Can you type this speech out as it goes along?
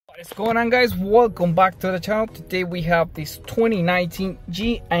What's going on, guys? Welcome back to the channel. Today we have this 2019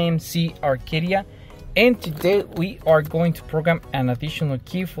 IM2 Arcadia, and today we are going to program an additional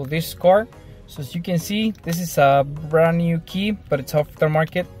key for this car. So as you can see, this is a brand new key, but it's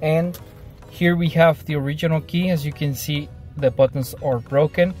aftermarket, and here we have the original key. As you can see, the buttons are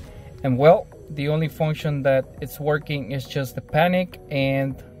broken, and well, the only function that it's working is just the panic,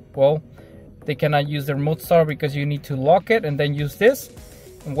 and well, they cannot use the remote start because you need to lock it and then use this.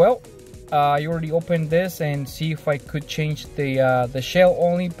 Well, I already opened this and see if I could change the shell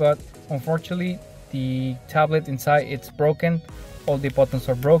only, but unfortunately the tablet inside, it's broken. All the buttons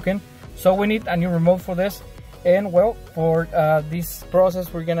are broken, so we need a new remote for this. And well, for this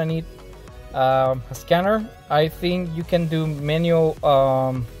process we're gonna need a scanner. I think you can do manual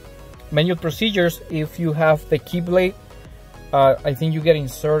procedures if you have the key blade. I think you get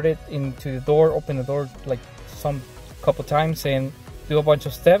inserted into the door, open the door like some couple times and do a bunch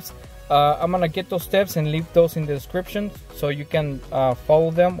of steps. I'm gonna get those steps and leave those in the description so you can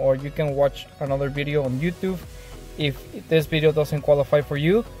follow them, or you can watch another video on YouTube if this video doesn't qualify for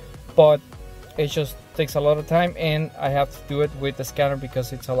you. But it just takes a lot of time, and I have to do it with the scanner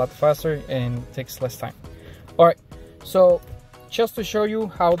because it's a lot faster and takes less time. Alright, so just to show you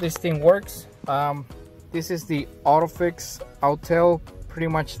how this thing works, this is the Otofix Autel, pretty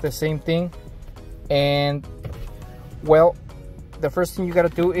much the same thing. And well, the first thing you gotta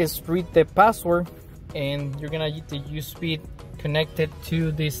do is read the password, and you're gonna get the USB connected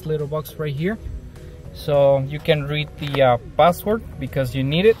to this little box right here, so you can read the password because you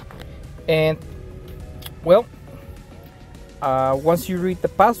need it. And well, once you read the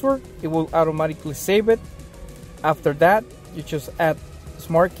password, it will automatically save it. After that, you just add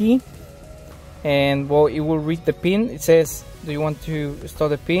smart key, and well, it will read the pin. It says, do you want to store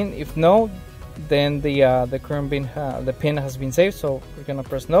the pin? If no, then the current pin, the pin has been saved, so we're gonna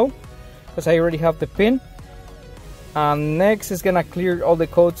press no because I already have the pin. Next is gonna clear all the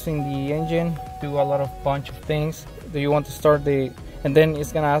codes in the engine, do a lot of bunch of things. Do you want to start the, and then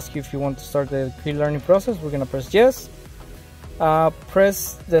it's gonna ask you if you want to start the pre-learning process. We're gonna press yes.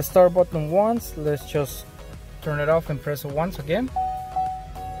 Press the start button once. Let's just turn it off and press it once again,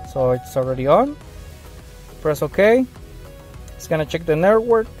 so it's already on. Press OK. It's gonna check the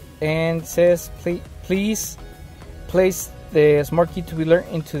network and says, please place the smart key to be learned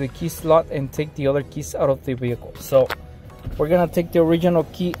into the key slot and take the other keys out of the vehicle. So we're gonna take the original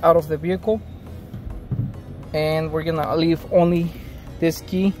key out of the vehicle, and we're gonna leave only this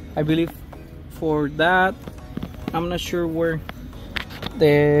key. I believe for that, I'm not sure where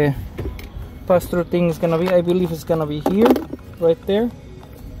the pass-through thing is gonna be. I believe it's gonna be here, right there.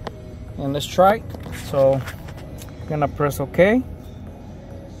 And let's try. So I'm gonna press OK,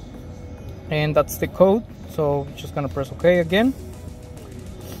 and that's the code, so just gonna press OK again.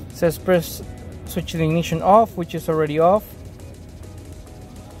 It says press switch the ignition off, which is already off.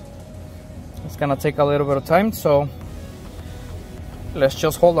 It's gonna take a little bit of time, so let's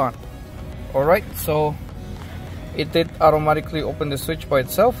just hold on. Alright, so it did automatically open the switch by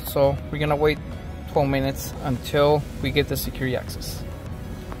itself, so we're gonna wait 12 minutes until we get the security access.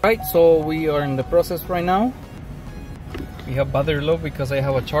 Alright, so we are in the process right now. We have battery low because I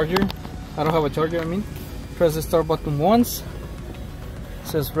have a charger. I don't have a charger, I mean. Press the start button once. It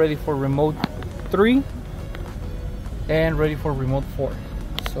says ready for remote 3 and ready for remote 4.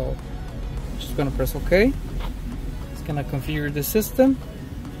 So I'm just gonna press OK. It's gonna configure the system.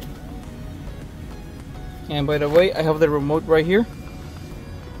 And by the way, I have the remote right here.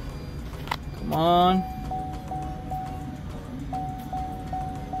 Come on.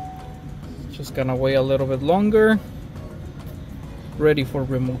 Just gonna wait a little bit longer. Ready for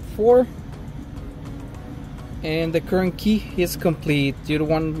remote 4. And the current key is complete. Do you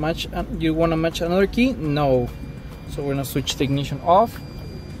want to match another key? No. So we're gonna switch the ignition off.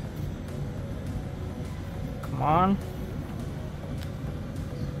 Come on.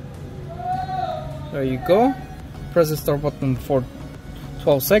 There you go. Press the start button for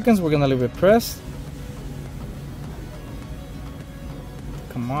 12 seconds. We're gonna leave it pressed.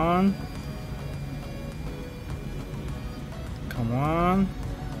 Come on. Come on.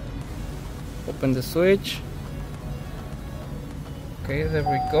 Open the switch. Okay, there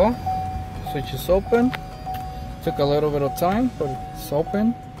we go. Switch is open. Took a little bit of time, but it's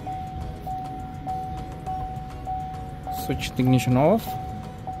open. Switch the ignition off.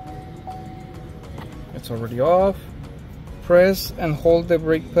 It's already off. Press and hold the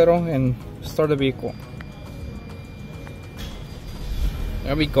brake pedal and start the vehicle.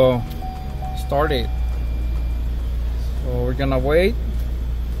 There we go. Started. So we're gonna wait.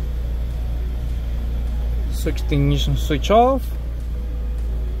 Switch the ignition switch off.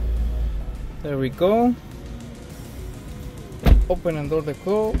 There we go. Open and close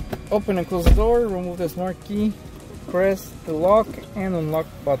the door, remove the smart key, press the lock and unlock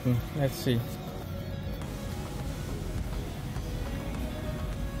button. Let's see.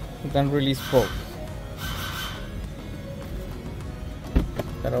 Then release both.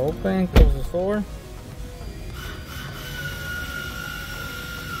 Gotta open, close the door.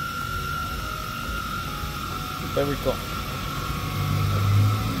 There we go.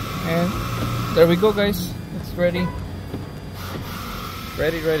 And there we go, guys. It's ready.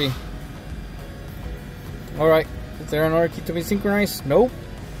 Ready. Alright, is there another key to be synchronized? Nope.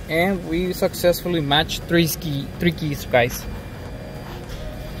 And we successfully matched three keys, guys.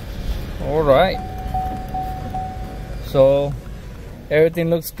 Alright. So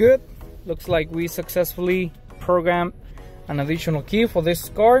everything looks good. Looks like we successfully programmed an additional key for this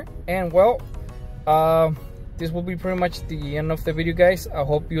car. And well, this will be pretty much the end of the video, guys. I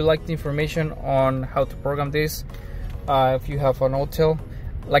hope you liked the information on how to program this. If you have an hotel,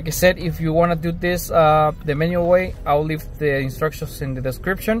 like I said, if you want to do this the manual way, I'll leave the instructions in the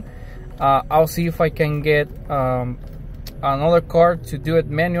description. I'll see if I can get another car to do it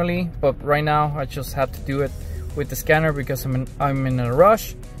manually, but right now I just had to do it with the scanner because I'm in a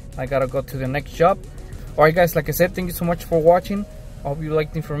rush. I gotta go to the next job. Alright, guys, like I said, thank you so much for watching. I hope you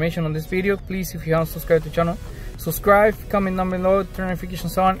liked the information on this video. Please, if you haven't subscribed to the channel, subscribe, comment down below, turn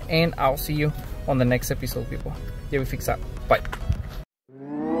notifications on, and I'll see you on the next episode, people. Otofix out. Bye.